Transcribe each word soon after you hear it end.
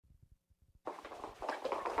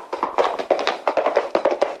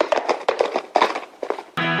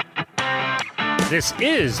This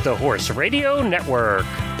is the Horse Radio Network.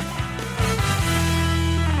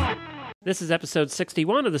 This is episode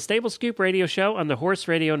 61 of the Stable Scoop Radio Show on the Horse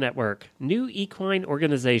Radio Network. New equine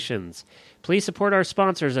organizations. Please support our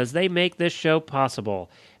sponsors as they make this show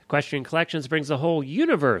possible. Equestrian Collections brings the whole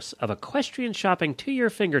universe of equestrian shopping to your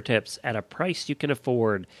fingertips at a price you can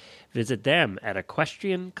afford. Visit them at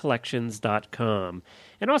equestriancollections.com.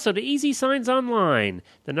 And also to Easy Signs Online,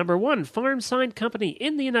 the #1 farm sign company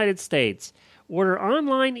in the United States. Order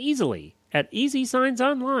online easily at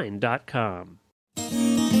easysignsonline.com.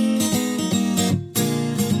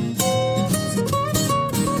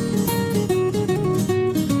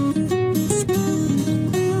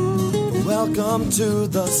 Welcome to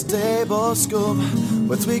the Stable Scoop,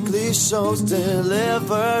 with weekly shows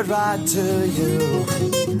delivered right to you.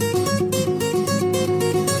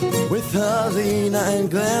 With Helena and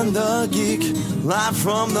Glenn the Geek, live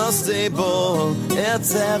from the stable,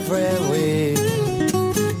 it's every week.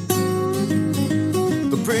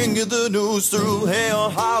 They'll bring you the news through hail or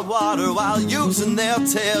high water, while using their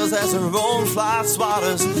tails as their own fly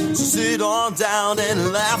swatters. So sit on down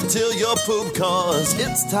and laugh till you poop, cause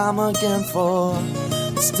it's time again for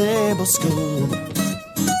the Stable Scoop.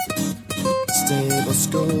 Stable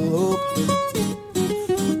Scoop.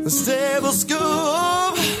 The Stable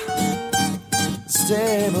Scoop.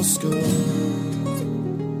 Stable Scoop.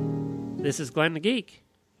 This is Glenn the Geek.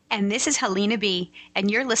 And this is Helena B., and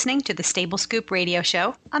you're listening to the Stable Scoop Radio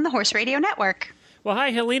Show on the Horse Radio Network. Well,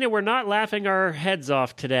 hi, Helena. We're not laughing our heads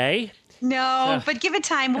off today. No, but give it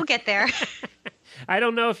time. We'll get there. I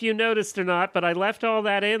don't know if you noticed or not, but I left all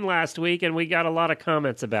that in last week, and we got a lot of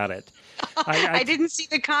comments about it. I didn't see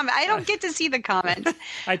the comment. I don't get to see the comments,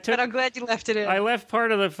 but I'm glad you left it in. I left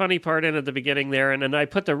part of the funny part in at the beginning there, and then I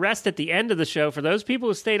put the rest at the end of the show. For those people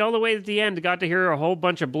who stayed all the way at the end, got to hear a whole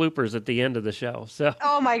bunch of bloopers at the end of the show. So,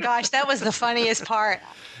 oh my gosh, that was the funniest part.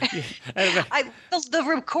 The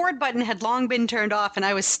record button had long been turned off, and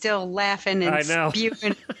I was still laughing and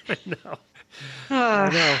spewing. I know. I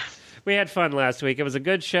know. We had fun last week. It was a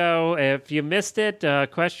good show. If you missed it,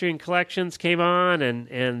 Equestrian Collections came on,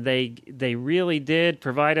 and they really did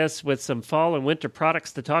provide us with some fall and winter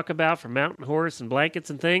products to talk about for mountain horse and blankets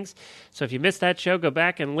and things. So if you missed that show, go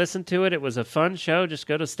back and listen to it. It was a fun show. Just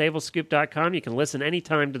go to stablescoop.com. You can listen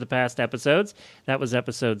anytime to the past episodes. That was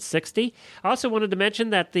episode 60. I also wanted to mention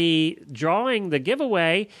that the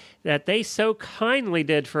giveaway that they so kindly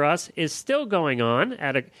did for us is still going on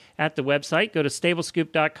at the website. Go to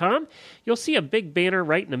stablescoop.com. You'll see a big banner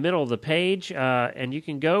right in the middle of the page, and you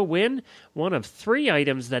can go win one of 3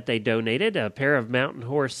 items that they donated, a pair of mountain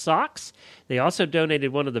horse socks. They also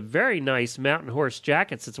donated one of the very nice mountain horse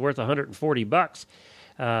jackets. It's worth $140.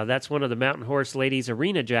 That's one of the Mountain Horse Ladies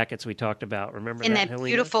Arena jackets we talked about. Remember in that, that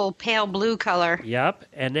Helena? Beautiful pale blue color. Yep.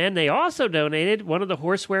 And then they also donated one of the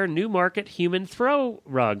Horseware New Market human throw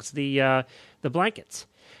rugs, the blankets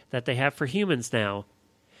that they have for humans now.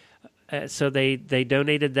 So they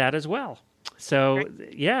donated that as well. So,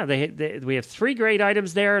 yeah, we have 3 great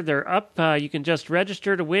items there. They're up. You can just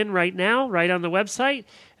register to win right now, right on the website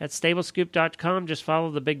at stablescoop.com. Just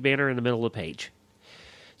follow the big banner in the middle of the page.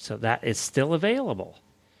 So that is still available.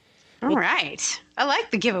 All right. I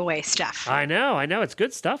like the giveaway stuff. I know. It's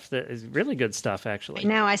good stuff. That is really good stuff, actually.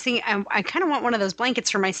 No, I think I kind of want one of those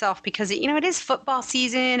blankets for myself because, it is football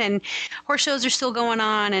season and horse shows are still going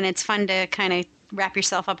on, and it's fun to kind of wrap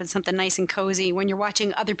yourself up in something nice and cozy when you're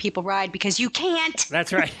watching other people ride because you can't.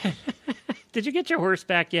 That's right. Did you get your horse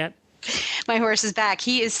back yet? My horse is back.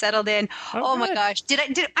 He is settled in. Oh my gosh. I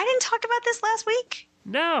didn't talk about this last week?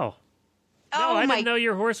 No. No, I didn't know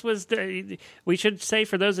your horse was... we should say,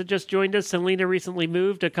 for those that just joined us, Selena recently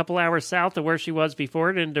moved a couple hours south of where she was before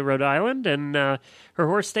into Rhode Island, and her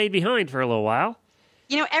horse stayed behind for a little while.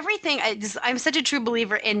 Everything, I'm such a true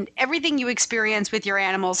believer in everything you experience with your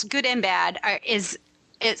animals, good and bad,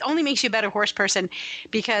 it only makes you a better horse person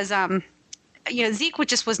because, Zeke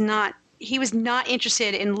was not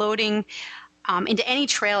interested in loading into any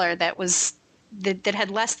trailer that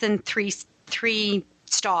had less than three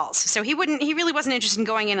stalls. So he really wasn't interested in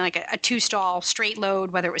going in like a 2-stall straight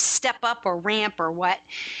load, whether it was step up or ramp or what.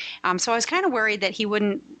 So I was kind of worried that he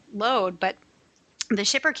wouldn't load, but the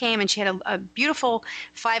shipper came and she had a beautiful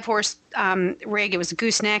 5-horse rig. It was a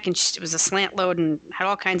gooseneck and it was a slant load and had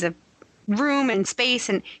all kinds of room and space.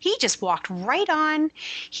 And he just walked right on.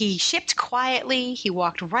 He shipped quietly. He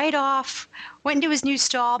walked right off, went into his new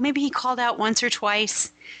stall. Maybe he called out once or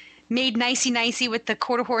twice, made nicey-nicey with the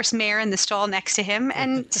quarter-horse mare in the stall next to him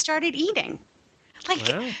and started eating.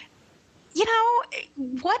 Wow.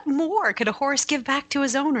 What more could a horse give back to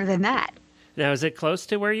his owner than that? Now, is it close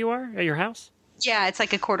to where you are at your house? Yeah, it's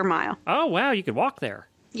like a quarter mile. Oh, wow. You could walk there.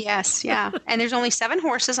 Yes, yeah. And there's only 7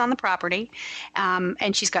 horses on the property,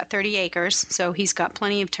 and she's got 30 acres, so he's got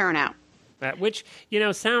plenty of turnout. Which,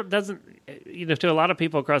 sound doesn't, to a lot of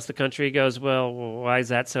people across the country goes, well, why is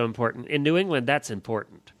that so important? In New England, that's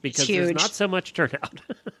important because there's not so much turnout.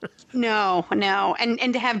 No.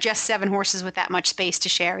 And to have just 7 horses with that much space to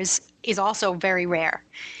share is also very rare.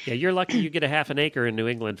 Yeah, you're lucky you get a half an acre in New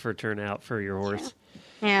England for turnout for your horse.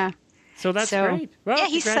 Yeah. So that's great. Well, yeah,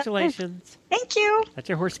 congratulations. Thank you. That's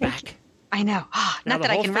your horse back. I know. Now Not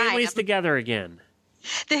that I can ride. The whole family's together again.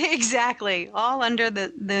 Exactly. All under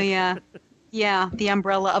the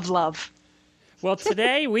umbrella of love. Well,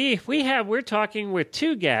 today we're talking with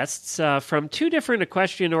 2 guests from 2 different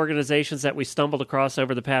equestrian organizations that we stumbled across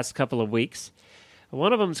over the past couple of weeks.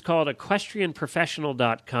 One of them is called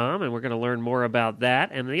equestrianprofessional.com, and we're going to learn more about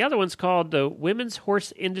that. And the other one's called the Women's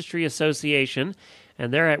Horse Industry Association,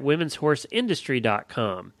 and they're at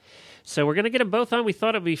womens'horseindustry.com. So we're going to get them both on. We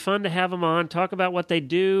thought it would be fun to have them on, talk about what they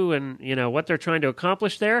do and, what they're trying to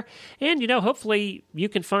accomplish there. And, hopefully you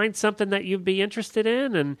can find something that you'd be interested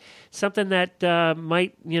in and something that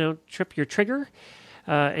might, trip your trigger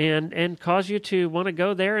and cause you to want to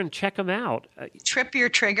go there and check them out. Trip your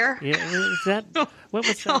trigger? Yeah, what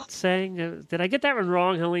was that saying? Did I get that one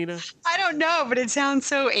wrong, Helena? I don't know, but it sounds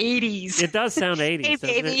so 80s. It does sound 80s. Hey,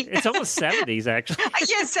 baby. It's almost 70s, actually.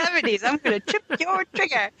 Yeah, 70s. I'm going to trip your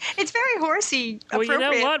trigger. It's very horsey. Well, you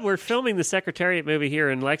know what? We're filming the Secretariat movie here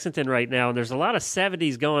in Lexington right now, and there's a lot of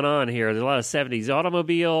 70s going on here. There's a lot of 70s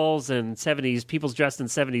automobiles and 70s people dressed in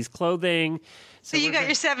 70s clothing. So you got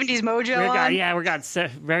your 70s mojo on? We got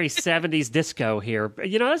very 70s disco here.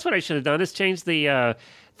 That's what I should have done is change the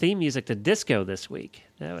theme music to disco this week.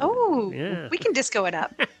 Yeah. We can disco it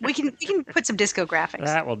up. We can put some disco graphics.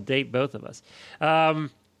 That will date both of us.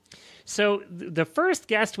 So the first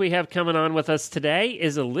guest we have coming on with us today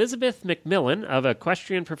is Elizabeth McMillan of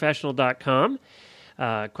equestrianprofessional.com.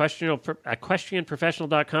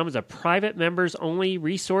 Equestrianprofessional.com is a private members-only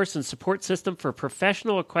resource and support system for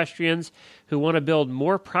professional equestrians who want to build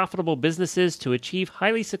more profitable businesses to achieve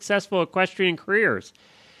highly successful equestrian careers.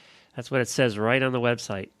 That's what it says right on the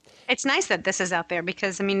website. It's nice that this is out there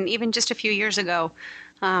because, even just a few years ago,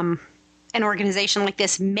 an organization like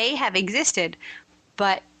this may have existed,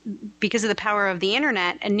 but because of the power of the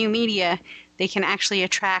internet and new media, they can actually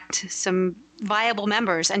attract some viable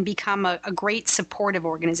members and become a great supportive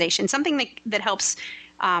organization, something that helps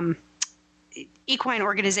equine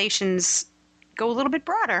organizations go a little bit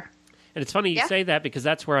broader. And it's funny you say that because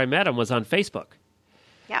that's where I met him, was on Facebook.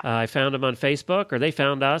 Yeah. I found him on Facebook, or they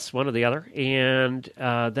found us, one or the other, and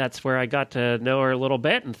that's where I got to know her a little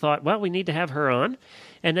bit and thought, well, we need to have her on.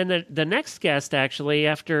 And then the next guest, actually,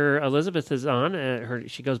 after Elizabeth is on,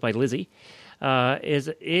 she goes by Lizzie,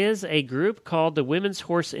 is a group called the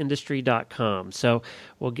womens'horseindustry.com. So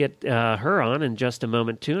we'll get her on in just a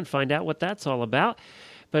moment, too, and find out what that's all about.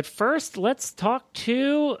 But first, let's talk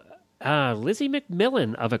to Lizzie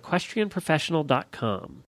McMillan of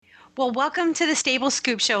equestrianprofessional.com. Well, welcome to the Stable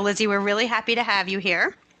Scoop Show, Lizzie. We're really happy to have you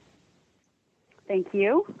here. Thank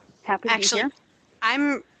you. Happy to be here.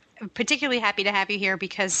 I'm particularly happy to have you here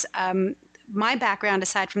because my background,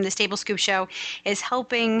 aside from the Stable Scoop Show, is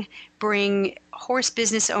helping bring horse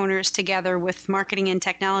business owners together with marketing and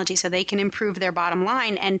technology so they can improve their bottom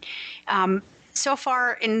line. And so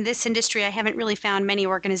far in this industry, I haven't really found many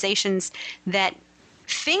organizations that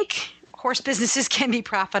think horse businesses can be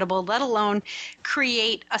profitable, let alone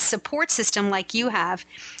create a support system like you have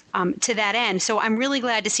to that end. So I'm really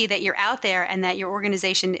glad to see that you're out there and that your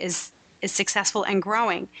organization is successful and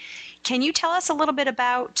growing. Can you tell us a little bit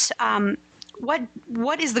about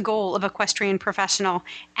what is the goal of Equestrian Professional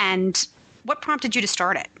and what prompted you to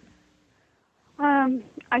start it?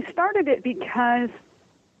 I started it because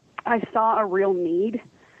I saw a real need,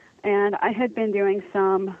 and I had been doing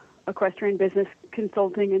some equestrian business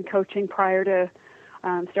consulting and coaching prior to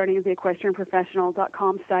starting the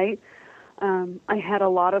equestrianprofessional.com site.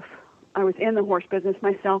 I was in the horse business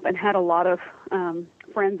myself and had a lot of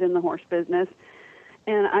friends in the horse business,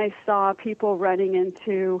 and I saw people running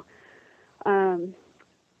into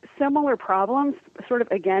similar problems sort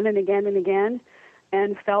of again and again and again,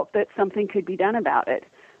 and felt that something could be done about it.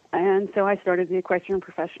 And so I started the Equestrian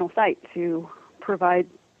Professional site to provide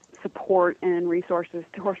support and resources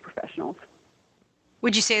to horse professionals.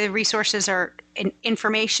 Would you say the resources are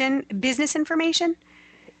information, business information?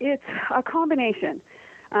 It's a combination.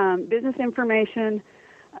 Business information,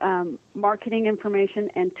 marketing information,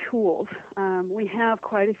 and tools. We have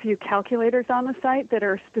quite a few calculators on the site that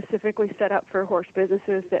are specifically set up for horse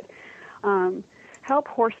businesses that help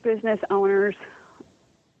horse business owners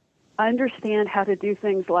understand how to do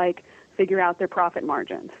things like figure out their profit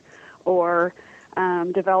margins or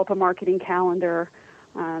develop a marketing calendar,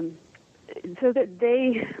 so that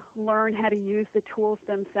they learn how to use the tools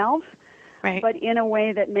themselves, Right. but in a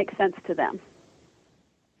way that makes sense to them.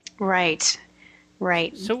 Right.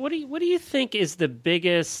 Right. So what do you think is the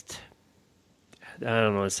biggest, I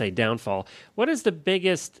don't want to say downfall, what is the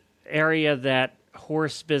biggest area that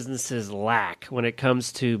horse businesses lack when it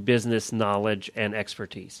comes to business knowledge and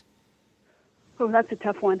expertise? Oh, that's a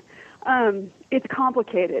tough one. It's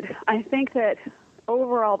complicated. I think that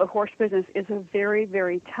overall the horse business is a very,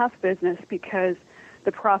 very tough business because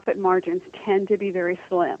the profit margins tend to be very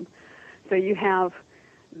slim. So you have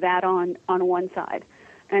that on one side.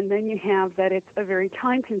 And then you have that it's a very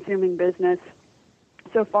time-consuming business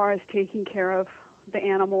so far as taking care of the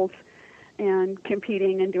animals and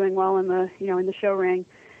competing and doing well in the show ring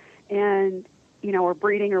and, or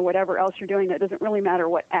breeding or whatever else you're doing. That doesn't really matter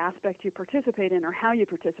what aspect you participate in or how you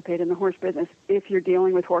participate in the horse business. If you're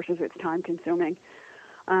dealing with horses, it's time-consuming.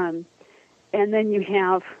 And then you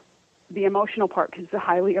have the emotional part, because it's a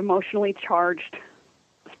highly emotionally charged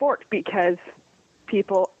sport because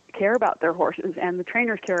people care about their horses and the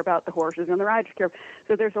trainers care about the horses and the riders care.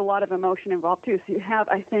 So there's a lot of emotion involved too. So you have,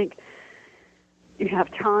 I think, you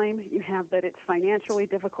have time, you have that it's financially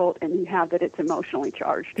difficult, and you have that it's emotionally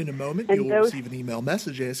charged. In a moment, you'll receive an email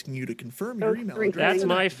message asking you to confirm your email address. That's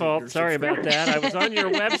my fault. Sorry about that. I was on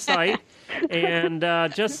your website and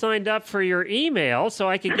just signed up for your email so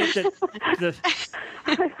I could get the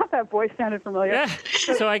I thought that voice sounded familiar. Yeah,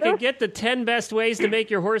 so I could get the 10 best ways to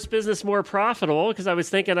make your horse business more profitable, because I was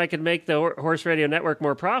thinking I could make the Horse Radio Network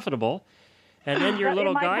more profitable. And then your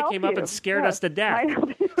little guy came up and scared us to death.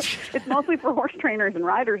 It's mostly for horse trainers and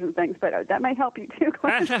riders and things, but that might help you too.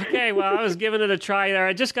 Okay, well, I was giving it a try there.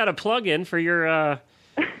 I just got a plug-in for your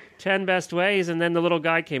 10 best ways, and then the little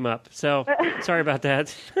guy came up. So sorry about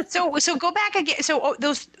that. So go back again. So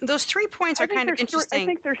those 3 points are kind of interesting. I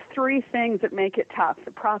think there's 3 things that make it tough.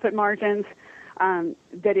 The profit margins,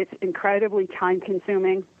 that it's incredibly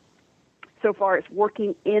time-consuming so far as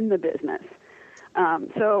working in the business.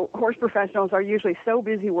 So horse professionals are usually so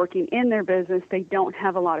busy working in their business, they don't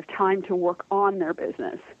have a lot of time to work on their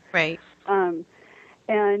business. Right. And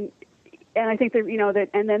I think that, that,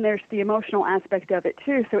 and then there's the emotional aspect of it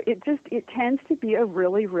too. So it tends to be a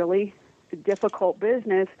really, really difficult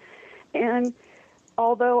business. And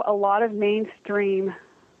although a lot of mainstream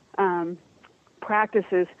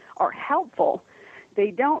practices are helpful,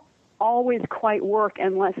 they don't always quite work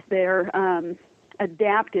unless they're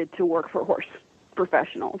adapted to work for horse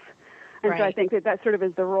professionals. And so I think that sort of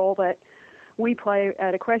is the role that we play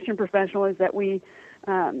at Equestrian Professional, is that we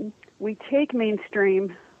take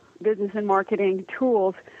mainstream business and marketing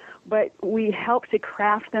tools, but we help to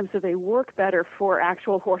craft them so they work better for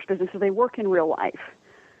actual horse business, so they work in real life.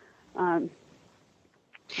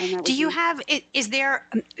 Do you have, is there,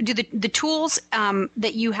 do the tools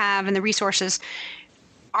that you have and the resources,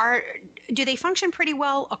 do they function pretty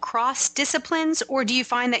well across disciplines, or do you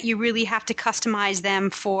find that you really have to customize them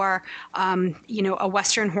for, a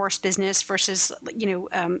Western horse business versus,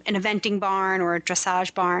 an eventing barn or a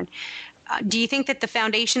dressage barn? Do you think that the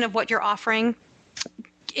foundation of what you're offering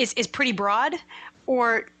is pretty broad,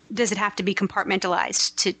 or does it have to be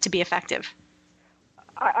compartmentalized to be effective?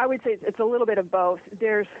 I would say it's a little bit of both.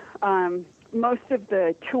 There's most of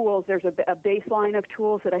the tools, there's a baseline of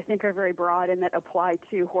tools that I think are very broad and that apply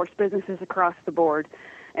to horse businesses across the board.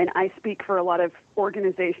 And I speak for a lot of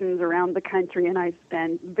organizations around the country,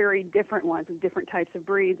 and very different ones with different types of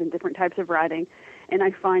breeds and different types of riding. And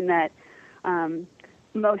I find that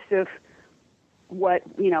most of what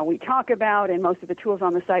we talk about and most of the tools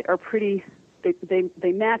on the site are pretty,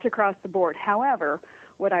 they match across the board. However,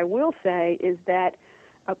 what I will say is that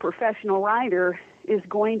a professional rider is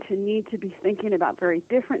going to need to be thinking about very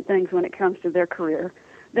different things when it comes to their career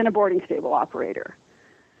than a boarding stable operator.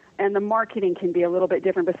 And the marketing can be a little bit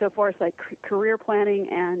different, but so far as like career planning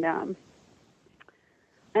and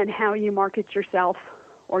how you market yourself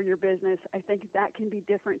or your business, I think that can be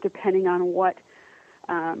different depending on what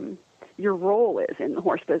your role is in the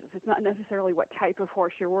horse business. It's not necessarily what type of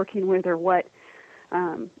horse you're working with or what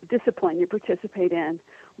discipline you participate in,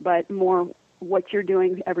 but more what you're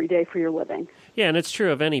doing every day for your living. Yeah, and it's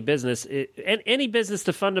true of any business. Any business,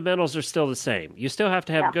 the fundamentals are still the same. You still have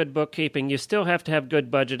to have good bookkeeping. You still have to have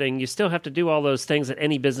good budgeting. You still have to do all those things that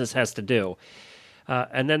any business has to do.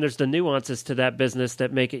 And then there's the nuances to that business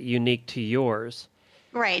that make it unique to yours.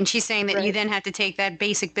 Right, and she's saying that you then have to take that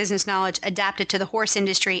basic business knowledge, adapt it to the horse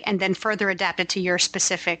industry, and then further adapt it to your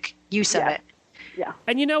specific use of it. Yeah.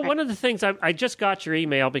 And one of the things, I just got your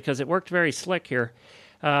email because it worked very slick here.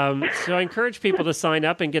 So I encourage people to sign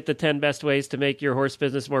up and get the 10 best ways to make your horse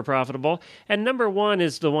business more profitable. And number one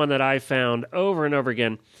is the one that I found over and over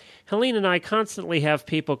again. Helene and I constantly have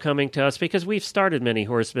people coming to us because we've started many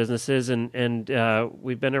horse businesses and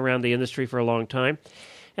we've been around the industry for a long time.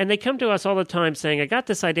 And they come to us all the time saying, I got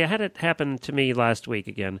this idea. I had it happen to me last week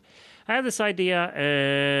again. I have this idea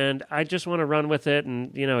and I just want to run with it.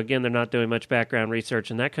 And, again, they're not doing much background research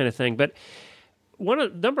and that kind of thing. But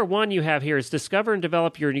number one you have here is discover and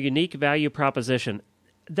develop your unique value proposition.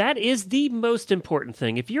 That is the most important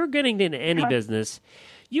thing. If you're getting into any business,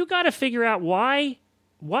 you got to figure out why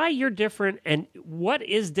you're different and what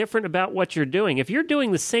is different about what you're doing. If you're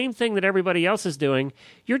doing the same thing that everybody else is doing,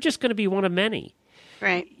 you're just going to be one of many.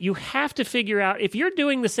 Right. You have to figure out, if you're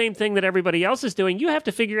doing the same thing that everybody else is doing, you have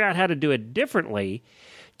to figure out how to do it differently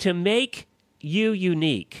to make you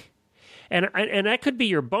unique. And that could be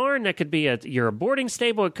your barn, that could be your boarding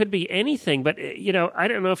stable, it could be anything. But, I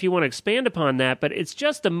don't know if you want to expand upon that, but it's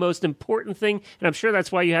just the most important thing. And I'm sure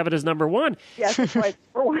that's why you have it as number one. Yes, that's why it's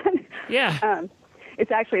number one. Yeah.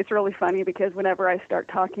 It's really funny because whenever I start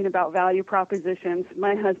talking about value propositions,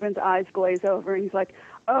 my husband's eyes glaze over and he's like,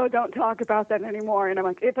 oh, don't talk about that anymore. And I'm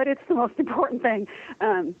like, but it's the most important thing.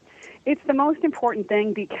 It's the most important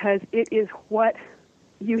thing because it is what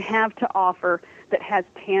you have to offer that has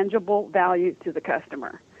tangible value to the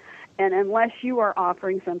customer. And unless you are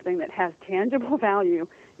offering something that has tangible value,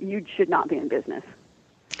 you should not be in business.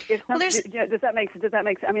 Does that make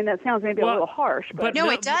sense? I mean, that sounds maybe a little harsh, but no,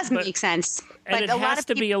 it does make sense. And it has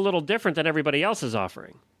to be a little different than everybody else is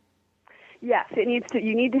offering. Yes,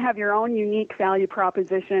 you need to have your own unique value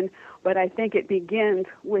proposition, but I think it begins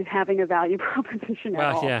with having a value proposition at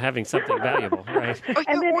all. Well, yeah, having something valuable, right?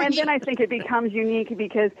 and then I think it becomes unique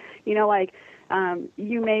because,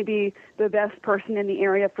 you may be the best person in the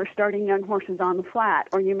area for starting young horses on the flat,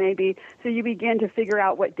 or you begin to figure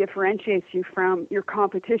out what differentiates you from your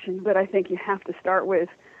competition, but I think you have to start with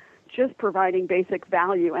just providing basic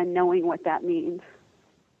value and knowing what that means.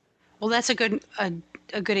 Well, that's a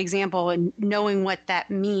good example, and knowing what that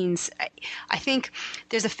means. I think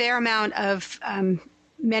there's a fair amount of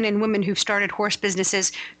men and women who've started horse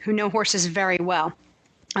businesses who know horses very well.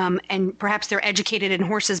 And perhaps they're educated in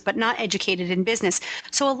horses, but not educated in business.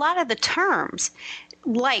 So a lot of the terms,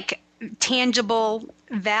 like tangible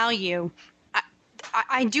value,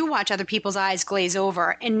 I do watch other people's eyes glaze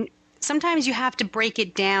over. And sometimes you have to break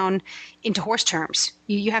it down into horse terms.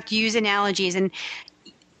 You have to use analogies and,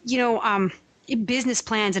 business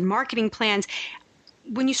plans and marketing plans.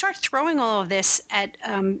 When you start throwing all of this at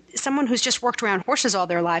someone who's just worked around horses all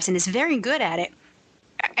their lives and is very good at it,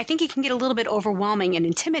 I think it can get a little bit overwhelming and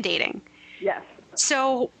intimidating. Yes.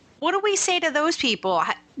 So what do we say to those people?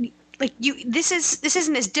 This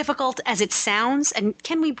isn't as difficult as it sounds, and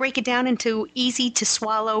can we break it down into easy to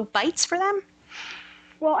swallow bites for them?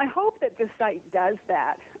 Well, I hope that the site does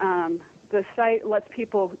that. The site lets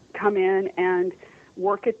people come in and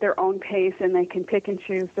work at their own pace, and they can pick and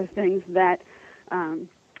choose the things that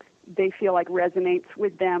they feel like resonates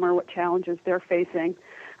with them or what challenges they're facing.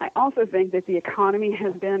 I also think that the economy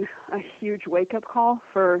has been a huge wake-up call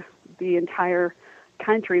for the entire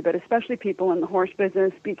country, but especially people in the horse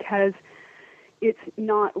business, because it's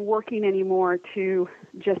not working anymore to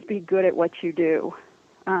just be good at what you do.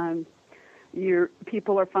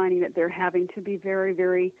 People are finding that they're having to be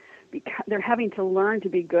they're having to learn to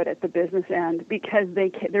be good at the business end because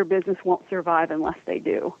their business won't survive unless they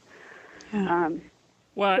do.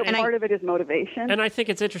 So part of it is motivation. And I think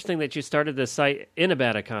it's interesting that you started this site in a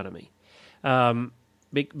bad economy,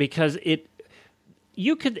 because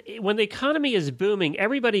when the economy is booming,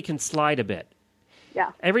 everybody can slide a bit.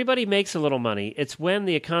 Yeah. Everybody makes a little money. It's when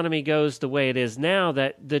the economy goes the way it is now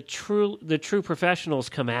that the true professionals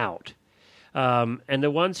come out. And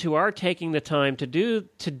the ones who are taking the time to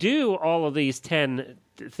do all of these 10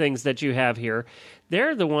 things that you have here,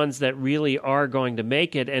 they're the ones that really are going to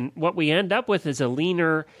make it. And what we end up with is a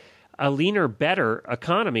leaner, better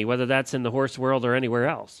economy, whether that's in the horse world or anywhere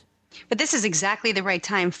else. But this is exactly the right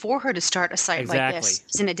time for her to start a site like this.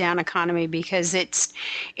 It's in a down economy because it's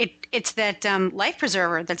that life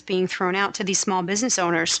preserver that's being thrown out to these small business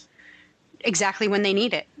owners exactly when they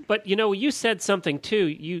need it. But, you said something, too.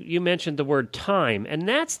 You mentioned the word time, and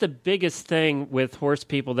that's the biggest thing with horse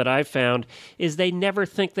people that I've found is they never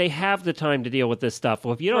think they have the time to deal with this stuff.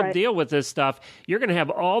 Well, if you don't deal with this stuff, you're going to have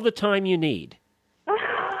all the time you need. But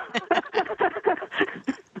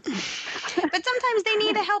sometimes they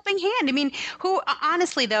need a helping hand. I mean,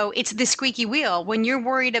 honestly, though, it's the squeaky wheel. When you're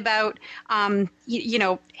worried about,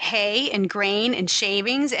 hay and grain and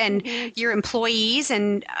shavings and your employees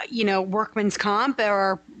and, workman's comp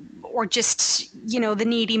or just, the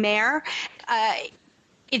needy mare,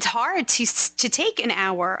 it's hard to take an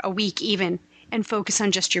hour a week even and focus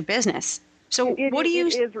on just your business. So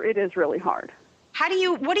it is really hard.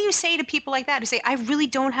 What do you say to people like that who say, I really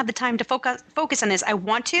don't have the time to focus on this. I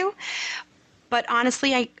want to, but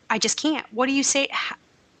honestly, I just can't. What do you say?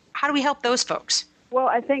 How do we help those folks? Well,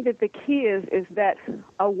 I think that the key is that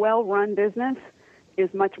a well-run business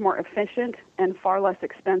is much more efficient and far less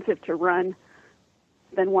expensive to run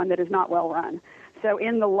than one that is not well-run. So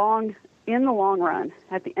in the long run,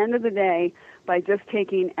 at the end of the day, by just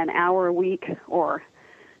taking an hour a week, or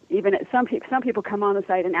even some people come on the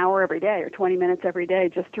site an hour every day or 20 minutes every day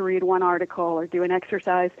just to read one article or do an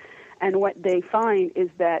exercise, and what they find is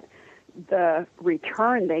that the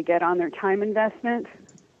return they get on their time investment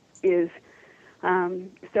is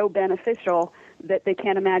so beneficial that they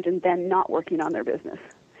can't imagine then not working on their business.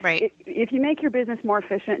 Right. If you make your business more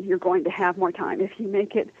efficient, you're going to have more time. If you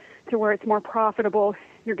make it to where it's more profitable,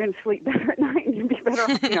 you're going to sleep better at night and you'll be better.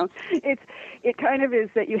 It kind of is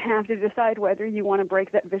that you have to decide whether you want to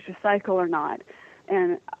break that vicious cycle or not.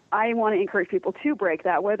 And I want to encourage people to break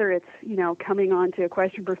that, whether it's, coming on to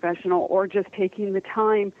Equestrian Professional or just taking the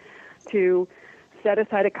time to set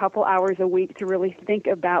aside a couple hours a week to really think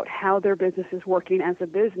about how their business is working as a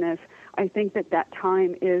business. I think that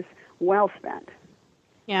time is well spent.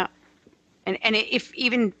 Yeah. And if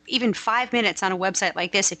even 5 minutes on a website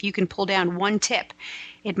like this, if you can pull down one tip,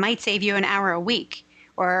 it might save you an hour a week,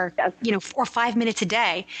 or yes. Or 5 minutes a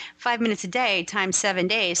day. 5 minutes a day times 7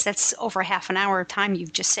 days, that's over half an hour of time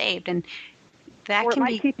you've just saved, and that or it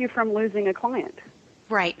might keep you from losing a client.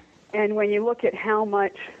 Right. And when you look at how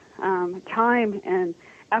much time and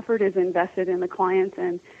effort is invested in the clients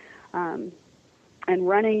and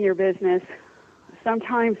running your business,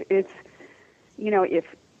 sometimes it's if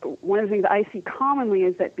one of the things I see commonly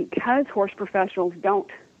is that because horse professionals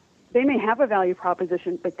they may have a value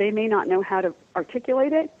proposition, but they may not know how to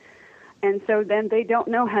articulate it. And so then they don't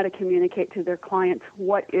know how to communicate to their clients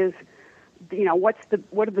what are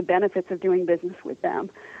the benefits of doing business with them.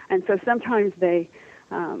 And so sometimes they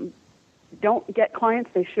don't get clients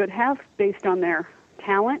they should have based on their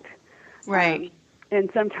talent. Right. And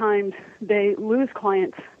sometimes they lose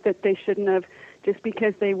clients that they shouldn't have just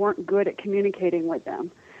because they weren't good at communicating with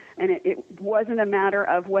them. And it wasn't a matter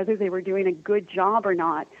of whether they were doing a good job or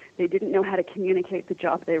not. They didn't know how to communicate the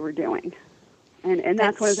job they were doing. And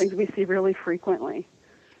that's one of the things we see really frequently.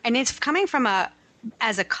 And it's coming from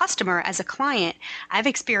as a customer, as a client, I've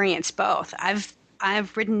experienced both.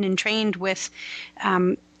 I've ridden and trained with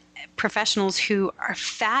professionals who are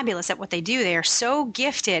fabulous at what they do. They are so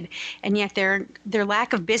gifted, and yet their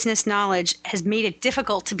lack of business knowledge has made it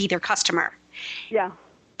difficult to be their customer. Yeah.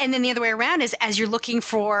 And then the other way around is, as you're looking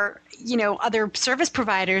for, other service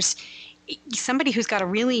providers, somebody who's got a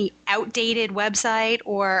really outdated website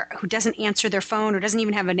or who doesn't answer their phone or doesn't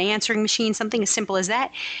even have an answering machine, something as simple as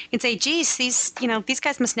that, can say, geez, these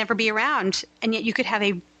guys must never be around. And yet you could have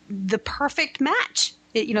the perfect match,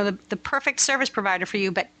 the perfect service provider for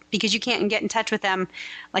you. But because you can't get in touch with them,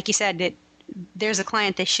 like you said, there's a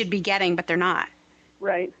client they should be getting, but they're not.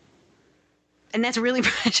 Right. And that's really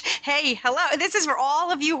much, hey, hello, this is for all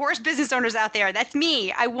of you horse business owners out there. That's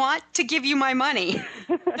me. I want to give you my money.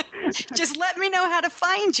 Just let me know how to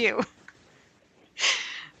find you.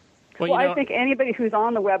 Well, I think anybody who's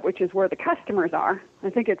on the web, which is where the customers are, I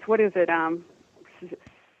think it's, 80%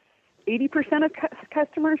 of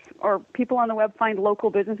customers or people on the web find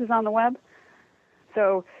local businesses on the web.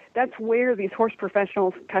 So that's where these horse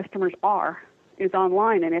professionals customers are, is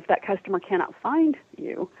online. And if that customer cannot find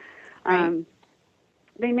you, right.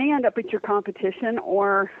 They may end up with your competition,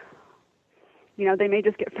 or, they may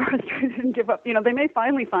just get frustrated and give up. They may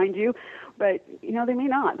finally find you, but, they may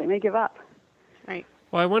not. They may give up. Right.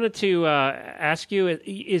 Well, I wanted to ask you,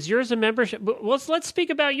 is yours a membership? Well, let's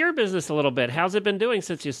speak about your business a little bit. How's it been doing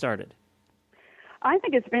since you started? I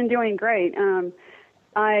think it's been doing great. Something's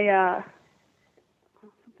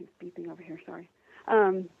beeping over here, sorry.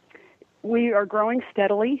 We are growing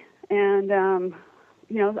steadily, and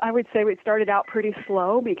I would say we started out pretty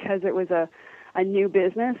slow because it was a new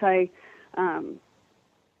business. I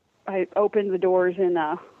opened the doors in.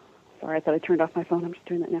 Sorry, I thought I turned off my phone. I'm just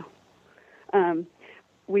doing that now.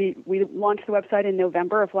 We launched the website in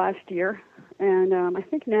November of last year, and I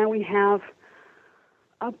think now we have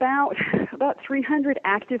about 300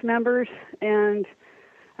 active members and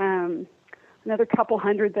another couple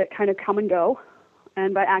hundred that kind of come and go.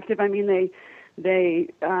 And by active, I mean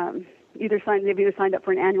they've either signed up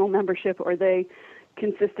for an annual membership or they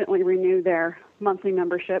consistently renew their monthly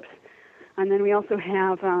memberships. And then we also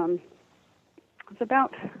have it's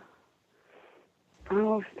about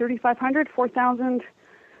 3,500, 4,000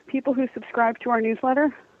 people who subscribe to our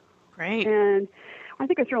newsletter. Great. And I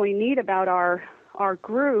think what's really neat about our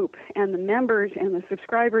group and the members and the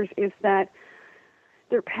subscribers is that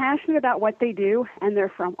they're passionate about what they do, and they're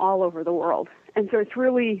from all over the world. And so it's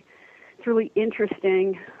really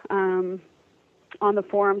interesting on the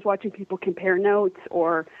forums, watching people compare notes,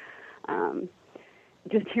 or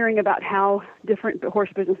just hearing about how different horse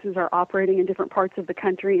businesses are operating in different parts of the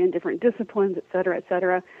country and different disciplines, et cetera, et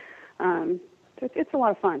cetera. So it's a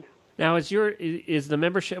lot of fun. Now, is the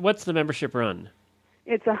membership? What's the membership run?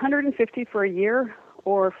 It's $150 for a year,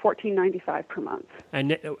 or $14.95 per month.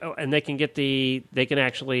 And they can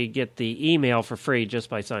actually get the email for free just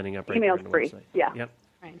by signing up. Email's on the free. website. Yeah. Yep.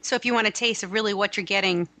 Right. So if you want a taste of really what you're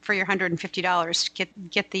getting for your $150,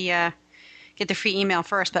 get the free email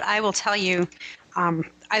first. But I will tell you,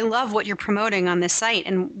 I love what you're promoting on this site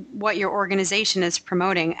and what your organization is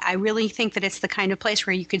promoting. I really think that it's the kind of place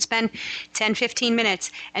where you could spend 10, 15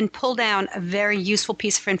 minutes and pull down a very useful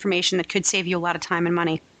piece of information that could save you a lot of time and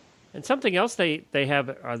money. And something else they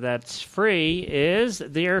have that's free is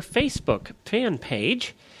their Facebook fan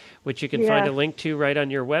page, which you can find a link to right on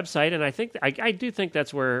your website. And I think I do think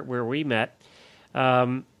that's where we met.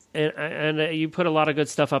 And you put a lot of good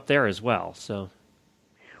stuff up there as well. So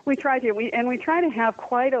we try to. We try to have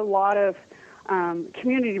quite a lot of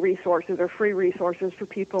community resources or free resources for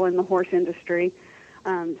people in the horse industry.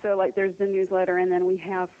 So like there's the newsletter, and then we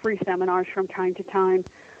have free seminars from time to time.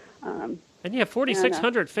 And you have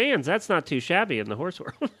 4,600 fans. That's not too shabby in the horse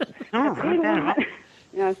world. Oh, not bad.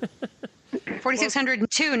 Yes.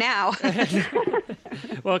 4,602 now.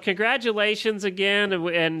 Well, congratulations again,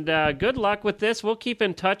 and good luck with this. We'll keep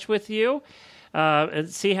in touch with you and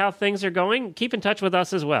see how things are going. Keep in touch with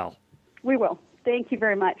us as well. We will. Thank you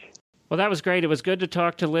very much. Well, that was great. It was good to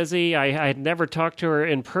talk to Lizzie. I had never talked to her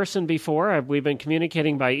in person before. We've been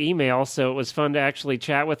communicating by email, so it was fun to actually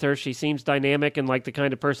chat with her. She seems dynamic and like the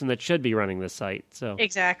kind of person that should be running this site. So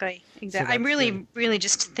Exactly. So I really, good. really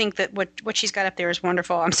just think that what she's got up there is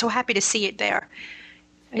wonderful. I'm so happy to see it there.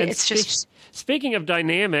 It's just... Speaking of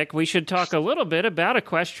dynamic, we should talk a little bit about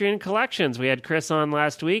equestrian collections. We had Chris on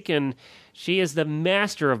last week, and she is the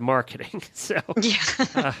master of marketing. So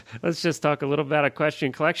let's just talk a little about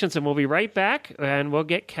equestrian collections, and we'll be right back, and we'll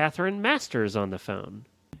get Catherine Masters on the phone.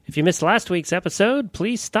 If you missed last week's episode,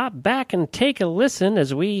 please stop back and take a listen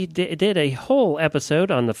as we did a whole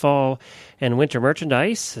episode on the fall and winter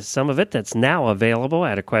merchandise, some of it that's now available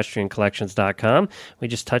at equestriancollections.com. We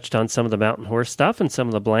just touched on some of the mountain horse stuff and some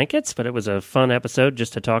of the blankets, but it was a fun episode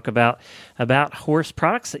just to talk about horse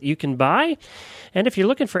products that you can buy. And if you're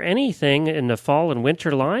looking for anything in the fall and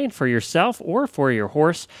winter line for yourself or for your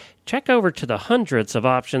horse, check over to the hundreds of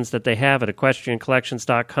options that they have at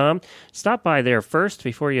equestriancollections.com. Stop by there first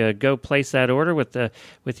before you go place that order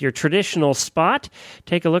with your traditional spot.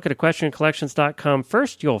 Take a look at equestriancollections.com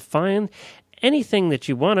first. You'll find anything that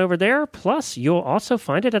you want over there, plus you'll also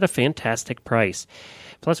find it at a fantastic price.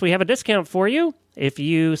 Plus, we have a discount for you. If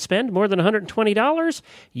you spend more than $120,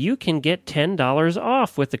 you can get $10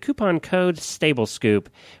 off with the coupon code STABLESCOOP.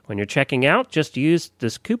 When you're checking out, just use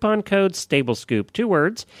this coupon code STABLESCOOP, 2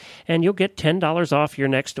 words, and you'll get $10 off your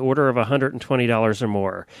next order of $120 or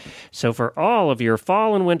more. So for all of your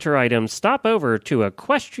fall and winter items, stop over to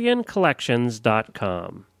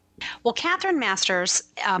equestriancollections.com. Well, Catherine Masters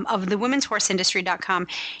of the women'shorseindustry.com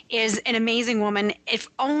is an amazing woman, if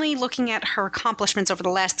only looking at her accomplishments over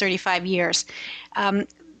the last 35 years.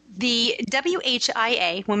 The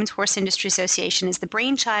WHIA, Women's Horse Industry Association, is the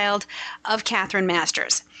brainchild of Catherine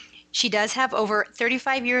Masters. She does have over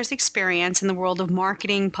 35 years' experience in the world of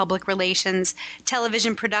marketing, public relations,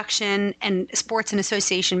 television production, and sports and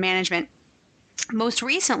association management. Most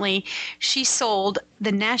recently, she sold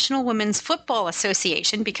the National Women's Football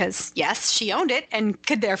Association because, yes, she owned it and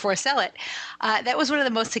could therefore sell it. That was one of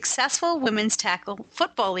the most successful women's tackle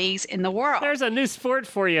football leagues in the world. There's a new sport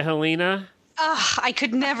for you, Helena. I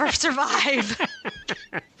could never survive.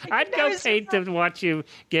 I'd go pay to watch you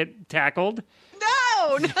get tackled.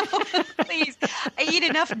 No, please. I eat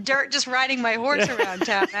enough dirt just riding my horse around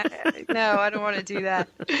town. No, I don't want to do that.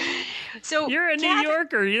 So you're a New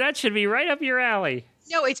Yorker. That should be right up your alley.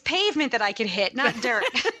 No, it's pavement that I could hit, not dirt.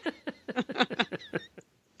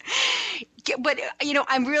 But,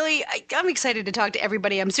 I'm excited to talk to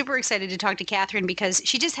everybody. I'm super excited to talk to Catherine because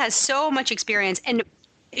she just has so much experience, and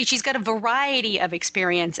she's got a variety of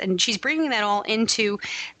experience, and she's bringing that all into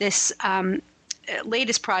this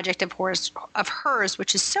latest project of hers,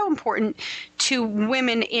 which is so important to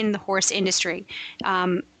women in the horse industry.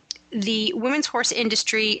 The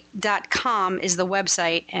women'shorseindustry.com is the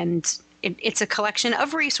website, and it's a collection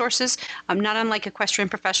of resources, not unlike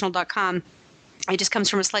equestrianprofessional.com. It just comes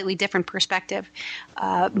from a slightly different perspective.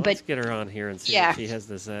 Well, but let's get her on here and see yeah. what she has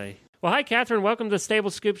to say. Well, hi, Catherine. Welcome to the Stable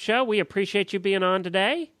Scoop Show. We appreciate you being on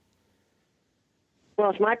today. Well,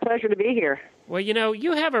 it's my pleasure to be here. Well,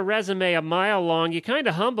 you have a resume a mile long. You kind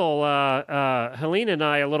of humble Helena and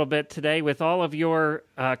I a little bit today with all of your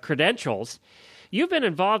credentials. You've been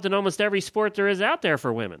involved in almost every sport there is out there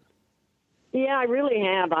for women. Yeah, I really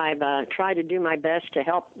have. I've tried to do my best to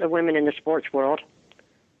help the women in the sports world.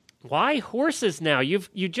 Why horses now? You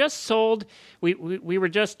just sold. We were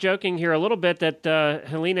just joking here a little bit that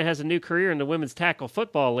Helena has a new career in the Women's Tackle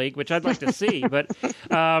Football League, which I'd like to see. But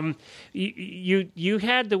you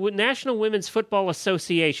had the National Women's Football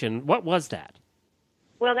Association. What was that?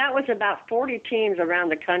 Well, that was about 40 teams around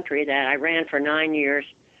the country that I ran for 9 years,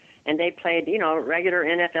 and they played, regular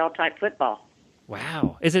NFL type football.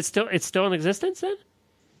 Wow, it's still in existence then?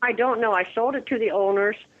 I don't know. I sold it to the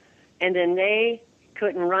owners, and then they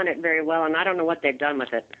couldn't run it very well, and I don't know what they've done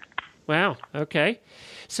with it. Wow. Okay.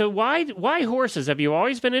 So why horses? Have you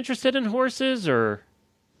always been interested in horses, or?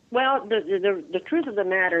 Well, the truth of the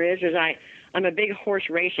matter is I'm a big horse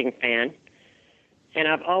racing fan, and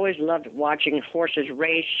I've always loved watching horses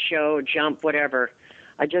race, show, jump, whatever.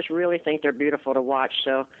 I just really think they're beautiful to watch.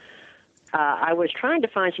 So I was trying to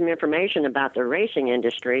find some information about the racing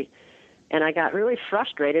industry, and I got really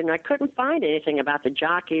frustrated, and I couldn't find anything about the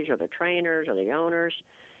jockeys or the trainers or the owners.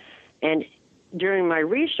 And during my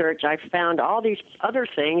research, I found all these other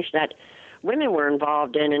things that women were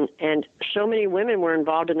involved in, and so many women were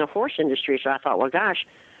involved in the horse industry. So I thought, well, gosh,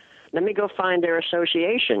 let me go find their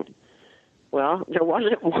association. Well, there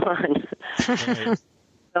wasn't one. Right.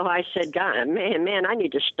 So I said, God, man, I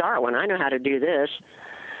need to start one. I know how to do this.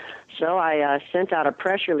 So I sent out a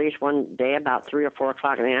press release one day about 3 or 4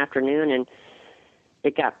 o'clock in the afternoon, and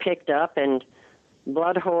it got picked up, and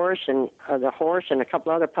Blood Horse and The Horse and a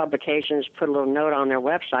couple other publications put a little note on their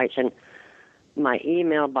websites, and my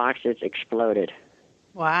email boxes exploded.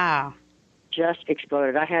 Wow. Just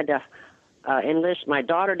exploded. I had to enlist my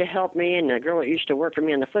daughter to help me, and the girl that used to work for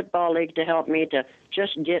me in the football league to help me to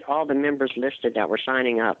just get all the members listed that were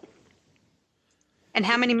signing up. And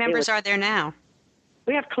how many members are there now?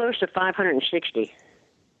 We have close to 560.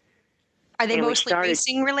 Are they And we mostly started-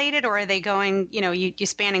 racing related, or are they going, you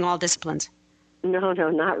spanning all disciplines? No,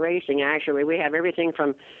 not racing, actually. We have everything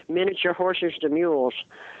from miniature horses to mules.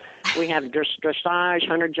 We have dressage,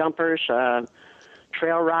 hunter jumpers,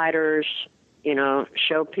 trail riders,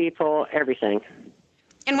 show people, everything.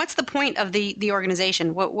 And what's the point of the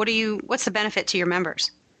organization? What's the benefit to your members?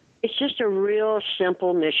 It's just a real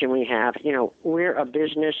simple mission we have. We're a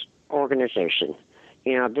business organization,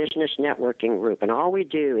 a business networking group, and all we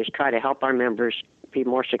do is try to help our members be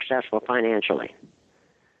more successful financially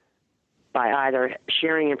by either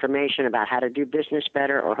sharing information about how to do business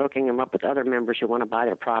better or hooking them up with other members who want to buy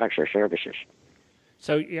their products or services.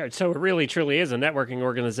 So it really truly is a networking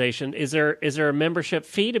organization. Is there a membership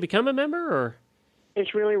fee to become a member, or?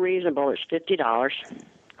 It's really reasonable. It's $50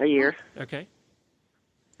 a year. Okay.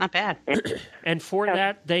 Not bad. And for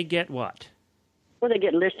that, they get what? Well, they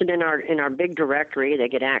get listed in our big directory. They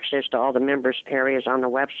get access to all the members' areas on the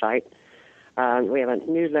website. We have a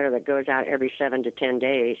newsletter that goes out every 7 to 10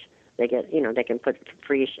 days. They get, they can put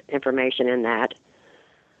free information in that.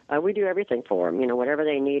 We do everything for them. Whatever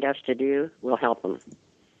they need us to do, we'll help them.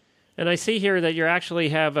 And I see here that you actually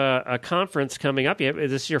have a conference coming up. Is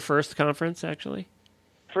this your first conference, actually?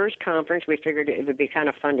 First conference, we figured it would be kind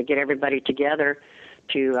of fun to get everybody together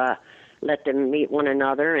to let them meet one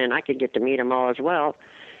another, and I could get to meet them all as well,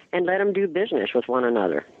 and let them do business with one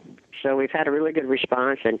another. So we've had a really good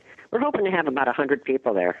response, and we're hoping to have about 100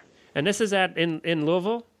 people there. And this is in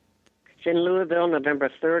Louisville? It's in Louisville,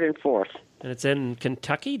 November 3rd and 4th. And it's in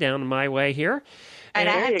Kentucky, down my way here. And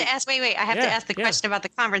I have to ask, I have to ask the Yeah. question about the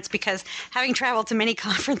conference, because having traveled to many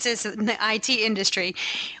conferences in the IT industry,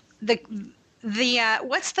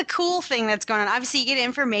 what's the cool thing that's going on? Obviously, you get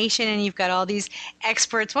information and you've got all these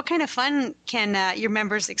experts. What kind of fun can your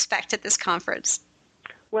members expect at this conference?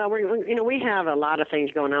 Well, we have a lot of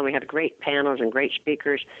things going on. We have great panels and great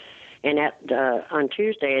speakers. And on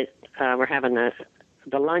Tuesday, we're having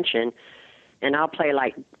the luncheon, and I'll play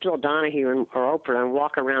like Phil Donahue or Oprah and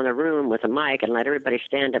walk around the room with a mic and let everybody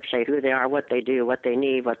stand up, say who they are, what they do, what they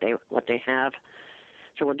need, what they have.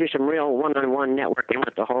 So we'll do some real one-on-one networking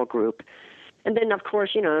with the whole group. And then, of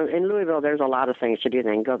course, in Louisville, there's a lot of things to do.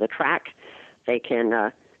 They can go to the track. They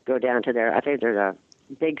can go down to I think there's a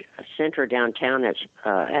big center downtown that's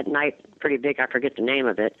at night pretty big. I forget the name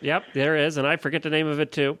of it. Yep, there is, and I forget the name of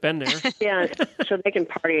it too. Been there. Yeah, so they can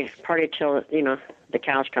party till the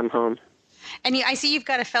cows come home. And I see you've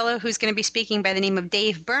got a fellow who's going to be speaking by the name of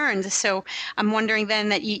Dave Burns. So I'm wondering then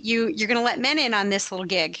that you're going to let men in on this little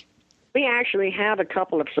gig. We actually have a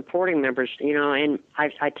couple of supporting members, and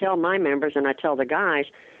I tell my members and I tell the guys,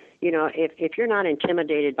 if you're not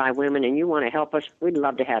intimidated by women and you want to help us, we'd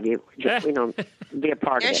love to have you just, be a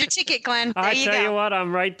part of it. There's your ticket, Glenn. There I tell you what,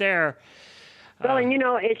 I'm right there. Well, and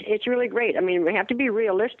it's really great. I mean, we have to be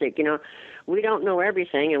realistic. We don't know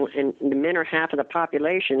everything, and the men are half of the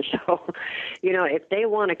population. So, if they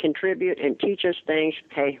want to contribute and teach us things,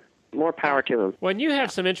 hey, more power to them. Well, you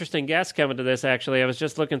have some interesting guests coming to this, actually. I was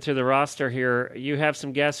just looking through the roster here. You have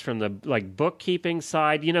some guests from the bookkeeping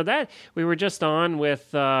side. That we were just on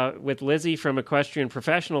with Lizzie from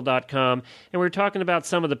EquestrianProfessional.com, and we were talking about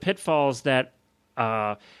some of the pitfalls that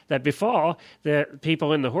befall the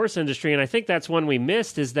people in the horse industry. And I think that's one we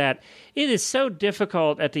missed, is that it is so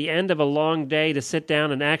difficult at the end of a long day to sit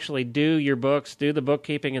down and actually do your books, do the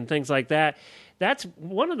bookkeeping and things like that. That's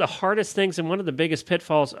one of the hardest things and one of the biggest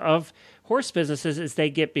pitfalls of horse businesses is they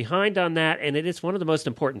get behind on that, and it is one of the most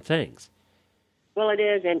important things. Well, it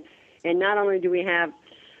is, and not only do we have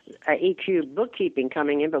EQ bookkeeping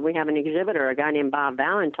coming in, but we have an exhibitor, a guy named Bob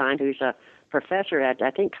Valentine, who's a professor at, I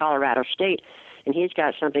think, Colorado State, and he's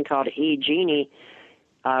got something called eGenie,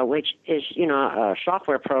 which is, a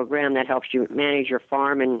software program that helps you manage your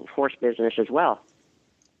farm and horse business as well.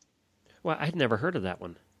 Well, I'd never heard of that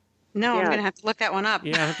one. No, I'm going to have to look that one up.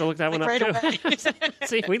 Yeah, I have to look that one up, right too.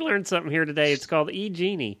 See, we learned something here today. It's called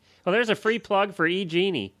eGenie. Well, there's a free plug for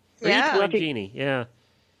eGenie. Yeah. eGenie, yeah.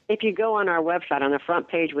 If you go on our website, on the front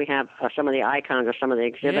page, we have some of the icons of some of the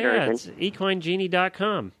exhibitors. Yeah, it's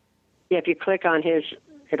equinegenie.com. Yeah, if you click on his,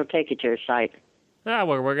 it'll take you to his site. Well,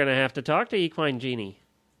 we're going to have to talk to Equine Genie.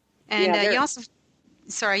 And Yeah, you also...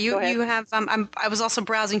 Sorry, you have. I was also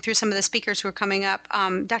browsing through some of the speakers who are coming up.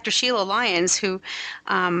 Dr. Sheila Lyons, who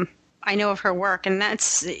I know of her work, and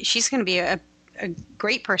she's going to be a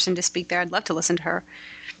great person to speak there. I'd love to listen to her.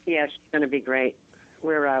 Yeah, she's going to be great.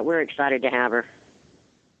 We're excited to have her.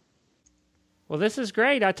 Well, this is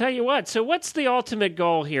great. I tell you what. So, what's the ultimate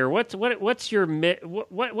goal here? What's your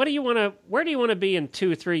what do you want to? Where do you want to be in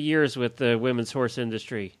 2 or 3 years with the women's horse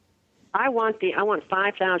industry? I want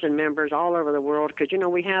 5,000 members all over the world because,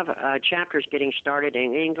 we have chapters getting started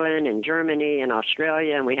in England and Germany and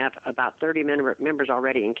Australia, and we have about 30 members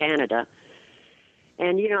already in Canada.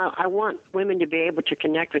 And, I want women to be able to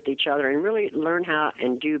connect with each other and really learn how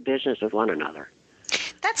and do business with one another.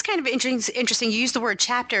 That's kind of interesting. You use the word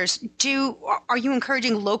chapters. Are you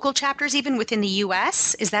encouraging local chapters even within the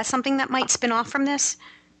U.S.? Is that something that might spin off from this?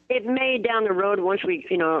 It may down the road once we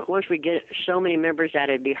get so many members that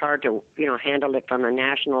it'd be hard to, handle it from a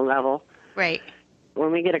national level. Right.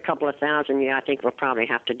 When we get a couple of thousand, I think we'll probably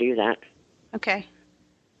have to do that. Okay.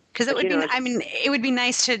 Because it would be, it would be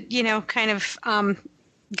nice to, kind of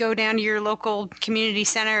go down to your local community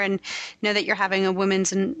center and know that you're having a women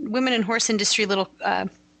and horse industry little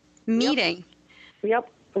meeting.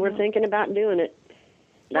 Yep. We're thinking about doing it.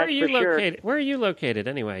 Where are you located? Sure. Where are you located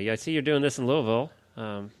anyway? I see you're doing this in Louisville.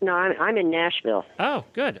 No, I'm in Nashville. Oh,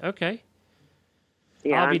 good. Okay.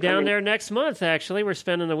 Yeah, I'll be down there next month, actually. We're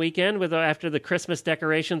spending the weekend after the Christmas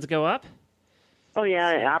decorations go up. Oh,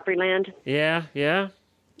 yeah, Opryland? Yeah.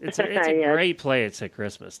 It's a great place at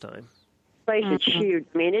Christmas time. Place is huge.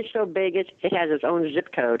 I mean, it's so big, it has its own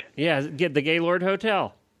zip code. Yeah, get the Gaylord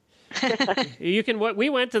Hotel. We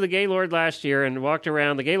went to the Gaylord last year and walked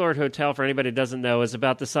around. The Gaylord Hotel, for anybody who doesn't know, is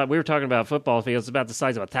about the size. We were talking about football fields, about the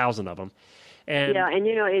size of 1,000 of them. And, yeah,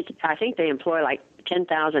 and I think they employ like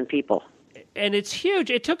 10,000 people. And it's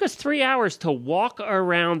huge. It took us 3 hours to walk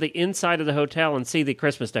around the inside of the hotel and see the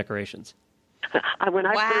Christmas decorations. When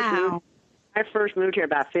I first moved here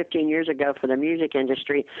about 15 years ago for the music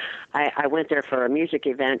industry, I went there for a music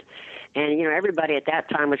event, and everybody at that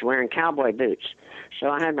time was wearing cowboy boots. So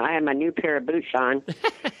I had my new pair of boots on.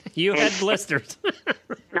 You had blisters.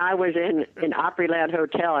 I was in Opryland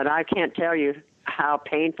Hotel, and I can't tell you how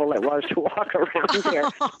painful it was to walk around there.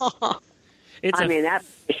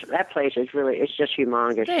 That place is it's just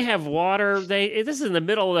humongous. They have water. This is in the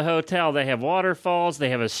middle of the hotel. They have waterfalls. They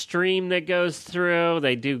have a stream that goes through.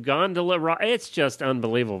 They do gondola. It's just an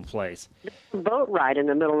unbelievable place. Boat ride in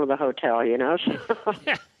the middle of the hotel,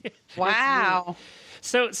 Wow.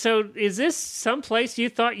 So is this someplace you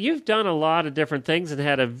thought you've done a lot of different things and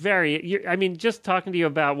had just talking to you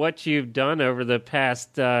about what you've done over the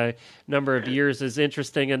past number of years is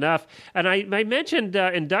interesting enough. And I mentioned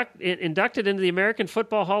inducted into the American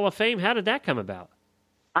Football Hall of Fame. How did that come about?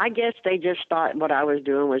 I guess they just thought what I was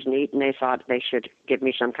doing was neat, and they thought they should give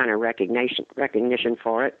me some kind of recognition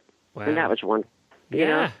for it. Wow. And that was one.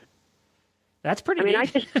 Yeah. That's pretty I mean,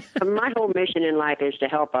 neat. my whole mission in life is to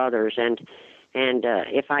help others, and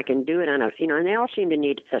if I can do it on a, and they all seem to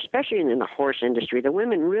need, especially in the horse industry, the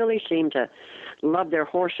women really seem to love their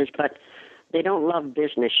horses, but they don't love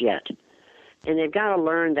business yet. And they've got to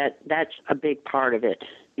learn that that's a big part of it.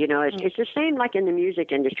 It's the same like in the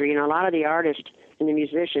music industry. A lot of the artists and the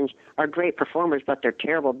musicians are great performers, but they're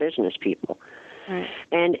terrible business people. Right.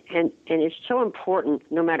 And it's so important,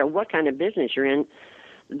 no matter what kind of business you're in,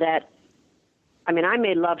 that, I mean, I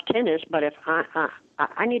may love tennis, but if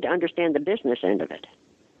I need to understand the business end of it.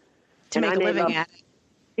 To make a living at it.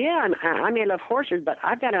 Yeah, I may love horses, but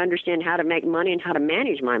I've got to understand how to make money and how to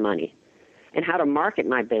manage my money and how to market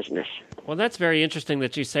my business. Well, that's very interesting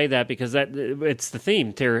that you say that, because it's the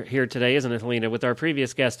theme here today, isn't it, Helena, with our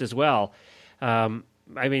previous guest as well. I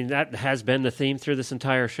mean, that has been the theme through this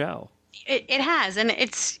entire show. It has, and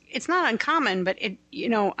it's not uncommon, but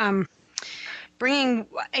bringing,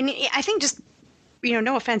 and I think just,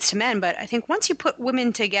 no offense to men, but I think once you put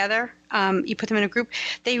women together, you put them in a group,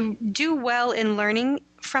 they do well in learning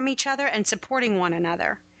from each other and supporting one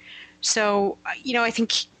another. So, I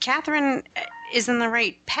think Catherine is in the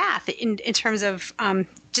right path in terms of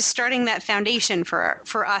just starting that foundation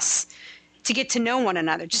for us to get to know one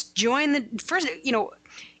another. Just join the first, even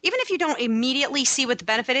if you don't immediately see what the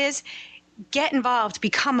benefit is, get involved,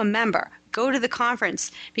 become a member, go to the conference,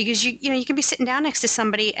 because you can be sitting down next to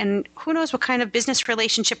somebody and who knows what kind of business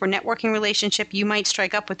relationship or networking relationship you might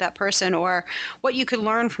strike up with that person, or what you could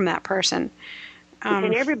learn from that person.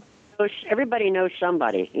 And everybody knows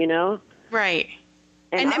somebody, Right.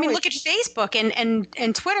 And I mean, look at Facebook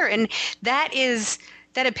and Twitter, and that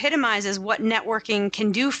epitomizes what networking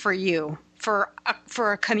can do for you, for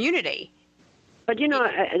a community. But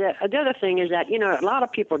the other thing is that a lot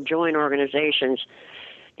of people join organizations,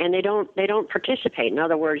 and they don't participate. In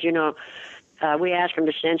other words, we ask them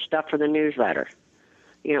to send stuff for the newsletter.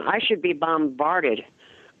 I should be bombarded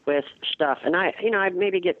with stuff, and I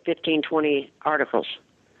maybe get 15, 20 articles.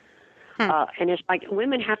 And it's like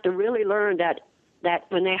women have to really learn that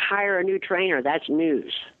when they hire a new trainer, that's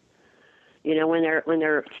news. When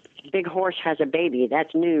their big horse has a baby,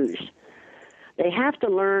 that's news. They have to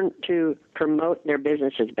learn to promote their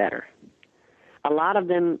businesses better. A lot of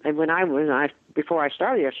them, before I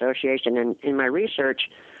started the association and in my research,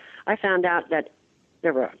 I found out that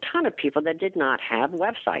there were a ton of people that did not have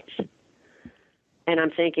websites. And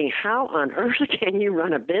I'm thinking, how on earth can you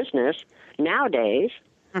run a business nowadays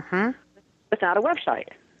without a website?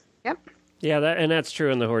 Yep. Yeah, that's true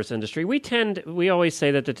in the horse industry. We always say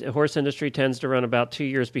that the horse industry tends to run about 2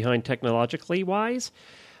 years behind technologically wise.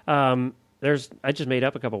 I just made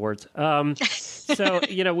up a couple words. So,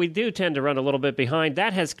 we do tend to run a little bit behind.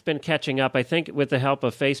 That has been catching up, I think, with the help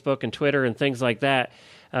of Facebook and Twitter and things like that.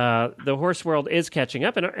 The horse world is catching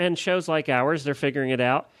up, and shows like ours, they're figuring it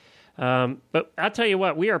out. But I'll tell you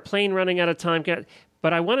what, we are plain running out of time.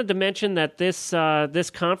 But I wanted to mention that this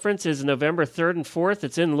conference is November 3rd and 4th.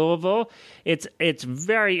 It's in Louisville. It's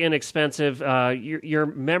very inexpensive. Your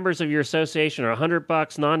members of your association are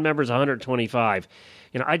 $100, non-members $125.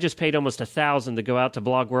 I just paid almost $1,000 to go out to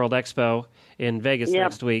Blog World Expo in Vegas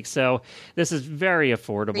next week. So this is very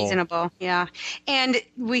affordable. Reasonable, yeah. And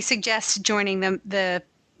we suggest joining the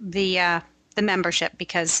membership,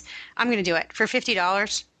 because I'm going to do it for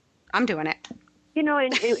 $50. I'm doing it. And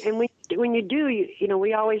when you do,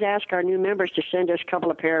 we always ask our new members to send us a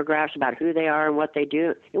couple of paragraphs about who they are and what they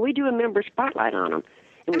do, and we do a member spotlight on them.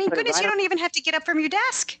 I mean, goodness, you don't even have to get up from your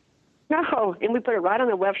desk. No, and we put it right on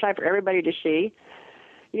the website for everybody to see.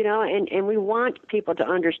 And we want people to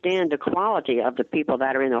understand the quality of the people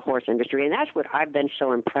that are in the horse industry, and that's what I've been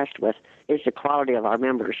so impressed with, is the quality of our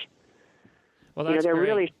members. Well, that's they're great.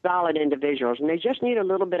 really solid individuals, and they just need a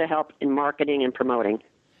little bit of help in marketing and promoting.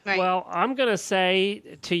 Right. Well, I'm going to say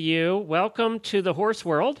to you, welcome to the horse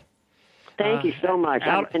world. Thank you so much.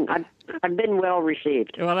 I've been well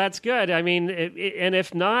received. Well, that's good. I mean, and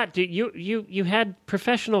if not, you had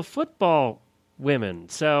professional football women,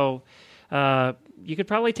 so you could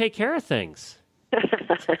probably take care of things.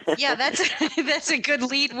 Yeah, that's a good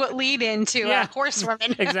lead into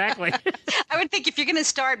horsewomen. Exactly. I would think if you're going to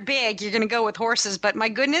start big, you're going to go with horses. But my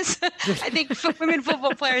goodness, I think women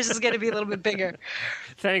football players is going to be a little bit bigger.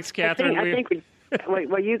 Thanks, Catherine. I think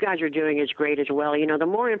what you guys are doing is great as well. The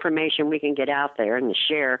more information we can get out there and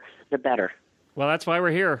share, the better. Well, that's why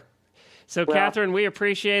we're here. So, Catherine, we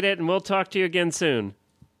appreciate it, and we'll talk to you again soon.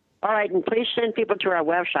 All right, and please send people to our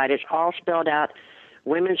website. It's all spelled out,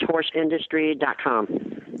 womensHorseIndustry.com.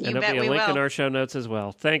 And there'll be a link in our show notes as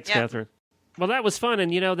well. Thanks, Catherine. Well, that was fun,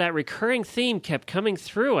 and that recurring theme kept coming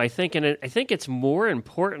through. I think, and I think it's more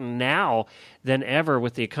important now than ever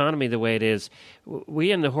with the economy the way it is.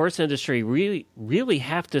 We in the horse industry really, really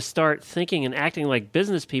have to start thinking and acting like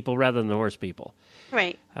business people rather than the horse people.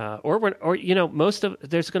 Right. There's going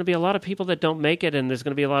to be a lot of people that don't make it, and there's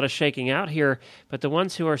going to be a lot of shaking out here. But the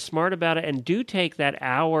ones who are smart about it and do take that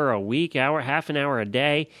hour a week, half an hour a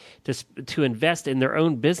day to invest in their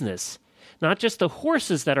own business. Not just the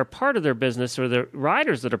horses that are part of their business or the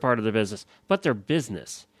riders that are part of their business, but their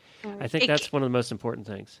business. I think that's one of the most important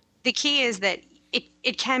things. The key is that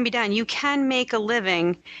it can be done. You can make a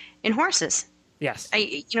living in horses. Yes.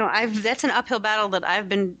 That's an uphill battle that I've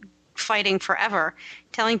been fighting forever,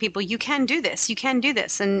 telling people you can do this,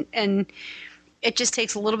 and it just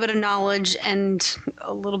takes a little bit of knowledge and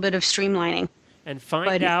a little bit of streamlining. And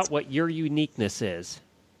find out what your uniqueness is.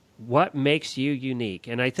 What makes you unique?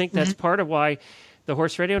 And I think that's part of why the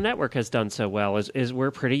Horse Radio Network has done so well. Is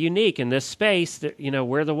we're pretty unique in this space. That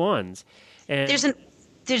we're the ones. And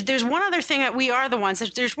there's one other thing that we are the ones.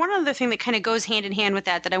 There's one other thing that kind of goes hand in hand with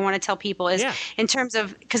that I want to tell people is in terms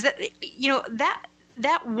of because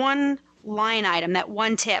that one line item, that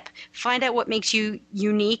one tip, find out what makes you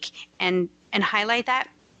unique and highlight that.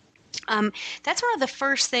 That's one of the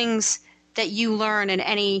first things that you learn in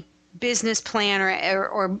any business plan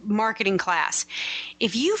or marketing class.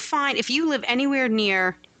 If you live anywhere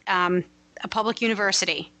near a public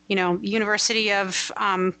university, University of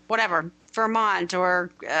whatever, Vermont or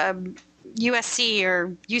USC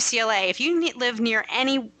or UCLA, if you live near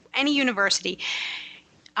any university,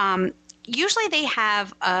 usually they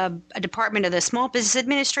have a department of the Small Business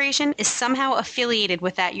Administration is somehow affiliated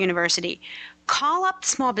with that university. Call up the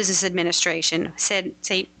Small Business Administration,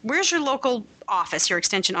 say, where's your local office, your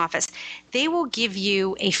extension office? They will give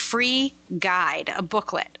you a free guide, a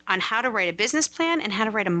booklet on how to write a business plan and how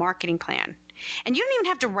to write a marketing plan. And you don't even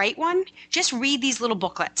have to write one, just read these little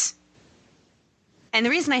booklets. And the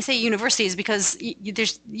reason I say university is because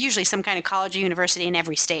there's usually some kind of college or university in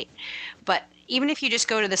every state. But even if you just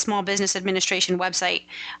go to the Small Business Administration website,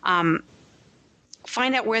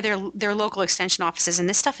 find out where their local extension office is, and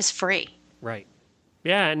this stuff is free. Right.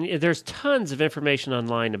 Yeah, and there's tons of information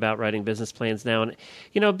online about writing business plans now. And,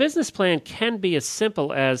 a business plan can be as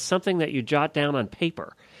simple as something that you jot down on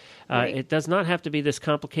paper. Right. It does not have to be this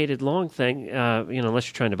complicated, long thing, unless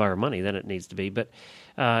you're trying to borrow money, then it needs to be. But,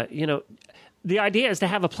 the idea is to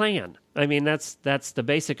have a plan. I mean, that's the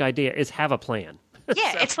basic idea is have a plan.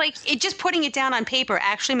 Yeah, it's like just putting it down on paper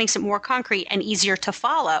actually makes it more concrete and easier to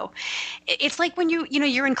follow. It's like when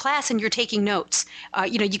you're in class and you're taking notes.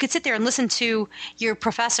 You could sit there and listen to your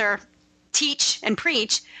professor teach and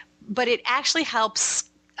preach, but it actually helps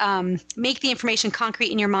make the information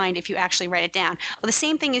concrete in your mind if you actually write it down. Well, the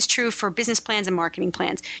same thing is true for business plans and marketing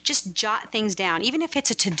plans. Just jot things down, even if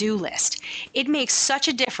it's a to-do list. It makes such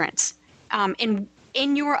a difference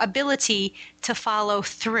in your ability to follow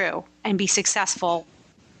through and be successful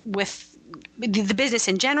with the business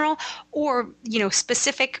in general, or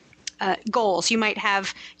specific goals. You might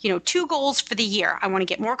have 2 goals for the year. I want to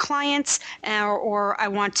get more clients, or I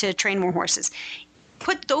want to train more horses.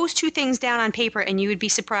 Put those 2 things down on paper, and you would be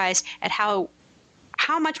surprised at how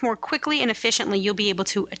much more quickly and efficiently you'll be able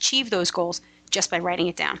to achieve those goals just by writing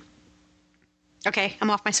it down. Okay, I'm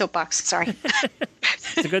off my soapbox. Sorry.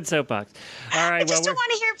 It's a good soapbox. All right. I just don't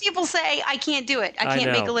want to hear people say, I can't do it. I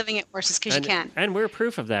can't make a living at horses, because you can. And we're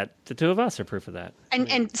proof of that. The 2 of us are proof of that.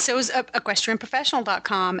 And so is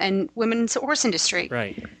equestrianprofessional.com and Women's Horse Industry.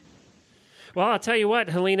 Right. Well, I'll tell you what,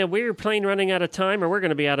 Helena, we're plain running out of time, or we're going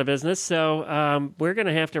to be out of business, so we're going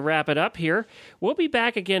to have to wrap it up here. We'll be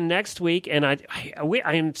back again next week, and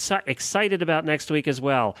I'm so excited about next week as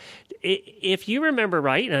well. If you remember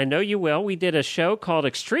right, and I know you will, we did a show called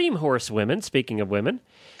Extreme Horsewomen, speaking of women.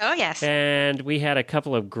 Oh, yes. And we had a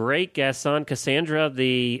couple of great guests on. Cassandra,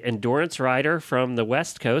 the endurance rider from the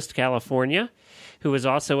West Coast, California, who is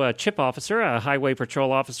also a CHIP officer, a highway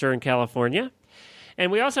patrol officer in California.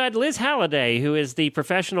 And we also had Liz Halliday, who is the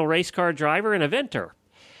professional race car driver and eventer.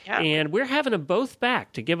 Yeah. And we're having them both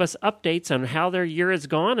back to give us updates on how their year has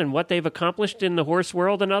gone and what they've accomplished in the horse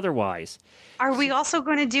world and otherwise. Are we also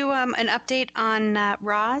going to do an update on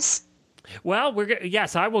Roz? Well,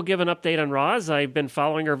 yes, I will give an update on Roz. I've been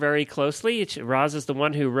following her very closely. Roz is the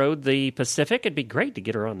one who rode the Pacific. It'd be great to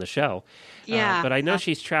get her on the show. Yeah. But I know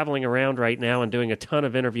she's traveling around right now and doing a ton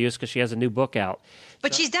of interviews because she has a new book out.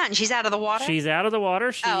 But she's done. She's out of the water? She's out of the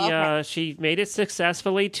water. She made it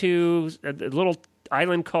successfully to a little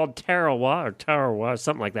island called Tarawa,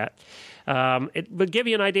 something like that. It would give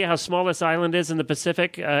you an idea how small this island is in the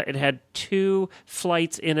Pacific. It had 2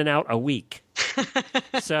 flights in and out a week.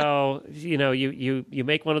 So, you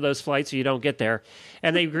make one of those flights or you don't get there.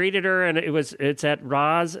 And they greeted her, and it's at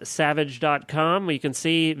rozsavage.com. You can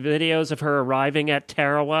see videos of her arriving at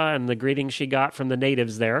Tarawa and the greetings she got from the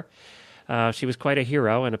natives there. She was quite a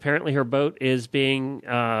hero, and apparently her boat is being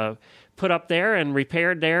put up there and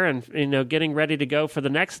repaired there and, getting ready to go for the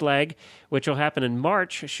next leg, which will happen in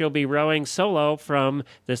March. She'll be rowing solo from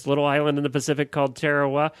this little island in the Pacific called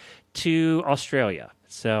Tarawa to Australia.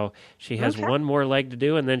 So she has one more leg to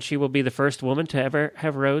do, and then she will be the first woman to ever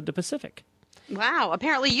have rowed the Pacific. Wow.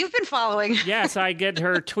 Apparently you've been following. Yes, I get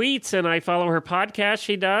her tweets, and I follow her podcast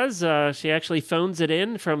she does. She actually phones it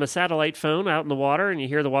in from a satellite phone out in the water, and you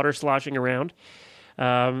hear the water sloshing around.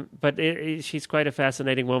 But she's quite a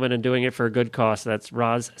fascinating woman and doing it for a good cause. That's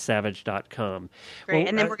rozsavage.com. Great. Well,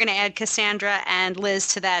 and then we're going to add Cassandra and Liz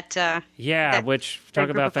to that. Talk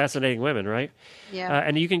about fascinating women, right? Yeah.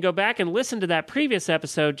 And you can go back and listen to that previous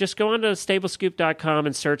episode. Just go onto stablescoop.com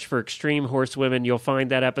and search for Extreme Horsewomen. You'll find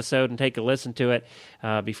that episode and take a listen to it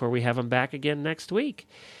before we have them back again next week.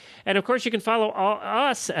 And, of course, you can follow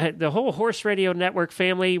us, the whole Horse Radio Network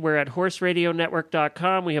family. We're at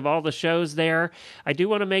horseradionetwork.com. We have all the shows there. I do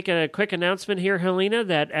want to make a quick announcement here, Helena,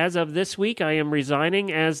 that as of this week, I am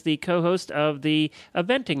resigning as the co-host of the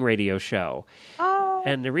Eventing Radio Show. Oh.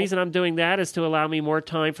 And the reason I'm doing that is to allow me more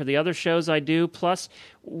time for the other shows I do. Plus,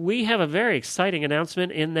 we have a very exciting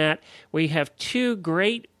announcement in that we have two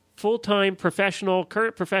great full-time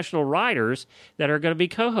current professional riders that are going to be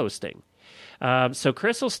co-hosting. So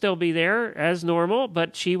Chris will still be there as normal,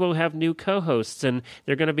 but she will have new co-hosts, and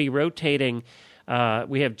they're going to be rotating.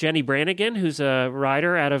 We have Jenny Brannigan, who's a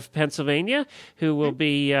rider out of Pennsylvania, who will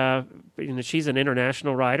be, she's an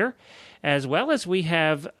international rider, as well as we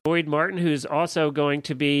have Boyd Martin, who's also going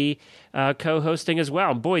to be co-hosting as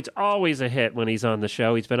well. Boyd's always a hit when he's on the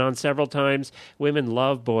show. He's been on several times. Women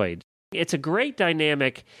love Boyd. It's a great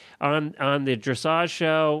dynamic on the dressage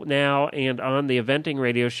show now and on the eventing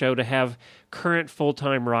radio show to have current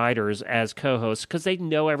full-time riders as co-hosts because they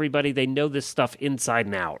know everybody. They know this stuff inside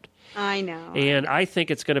and out. I know. And I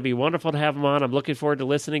think it's going to be wonderful to have them on. I'm looking forward to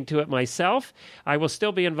listening to it myself. I will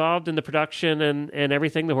still be involved in the production and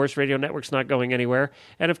everything. The Horse Radio Network's not going anywhere.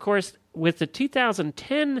 And, of course, with the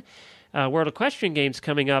 2010 World Equestrian Games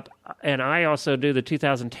coming up, and I also do the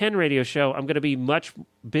 2010 radio show, I'm going to be much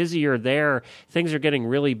busier there. Things are getting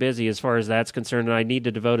really busy as far as that's concerned, and I need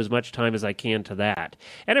to devote as much time as I can to that.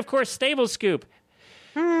 And, of course, Stable Scoop,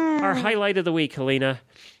 our highlight of the week, Helena.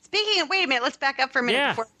 Speaking of, wait a minute, let's back up for a minute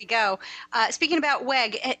before we go. Speaking about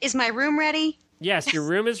WEG, is my room ready? Yes, your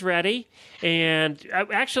room is ready. And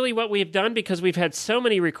actually what we've done, because we've had so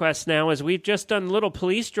many requests now, is we've just done little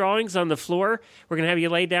police drawings on the floor. We're going to have you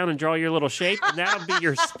lay down and draw your little shape, and that'll be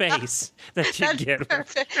your space that you get.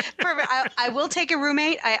 Perfect. I will take a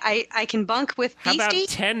roommate. I can bunk with Beastie. How about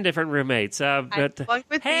 10 different roommates? But bunk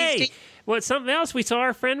with Beastie. Well, something else. We saw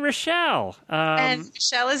our friend Rochelle. And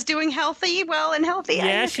Rochelle is doing well and healthy.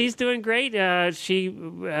 Yeah, she's doing great. She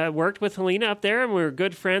worked with Helena up there, and we were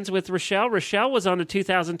good friends with Rochelle. Rochelle was on the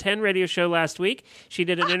 2010 radio show last week. She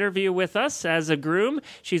did an interview with us as a groom.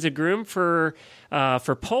 She's a groom for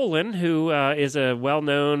Poland, who is a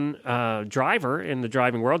well-known driver in the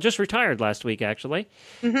driving world. Just retired last week, actually.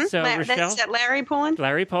 Mm-hmm. So Rochelle, that's Larry Poland.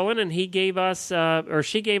 Larry Poland, and he gave us,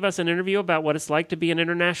 she gave us an interview about what it's like to be an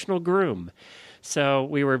international groom. So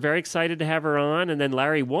we were very excited to have her on, and then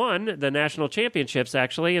Larry won the national championships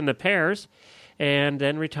actually in the pairs, and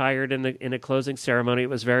then retired in a closing ceremony. It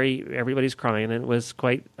was everybody's crying, and it was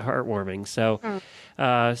quite heartwarming. So.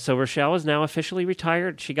 So Rochelle is now officially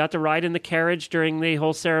retired. She got to ride in the carriage during the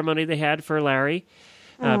whole ceremony they had for Larry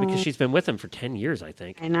because she's been with him for 10 years, I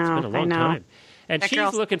think. I know. It's been a long time. And that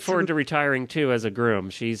she's looking forward to retiring, too, as a groom.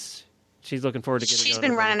 She's looking forward to getting She's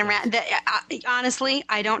been running around. Honestly,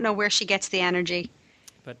 I don't know where she gets the energy.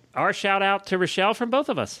 But our shout-out to Rochelle from both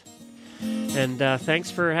of us. And thanks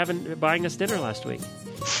for buying us dinner last week.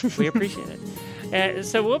 We appreciate it.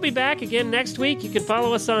 So we'll be back again next week. You can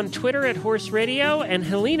follow us on Twitter at Horse Radio and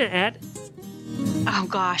Helena at... Oh,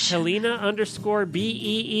 gosh.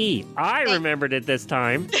 Helena_BEE. I remembered it this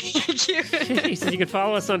time. Thank you. You can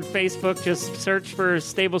follow us on Facebook. Just search for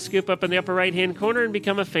Stable Scoop up in the upper right-hand corner and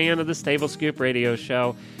become a fan of the Stable Scoop radio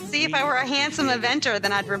show. See, if I were a handsome eventer,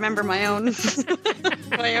 then I'd remember my own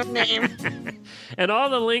name. And all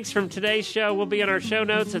the links from today's show will be in our show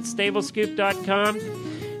notes at stablescoop.com.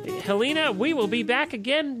 Helena, we will be back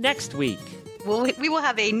again next week. We will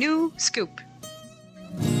have a new scoop.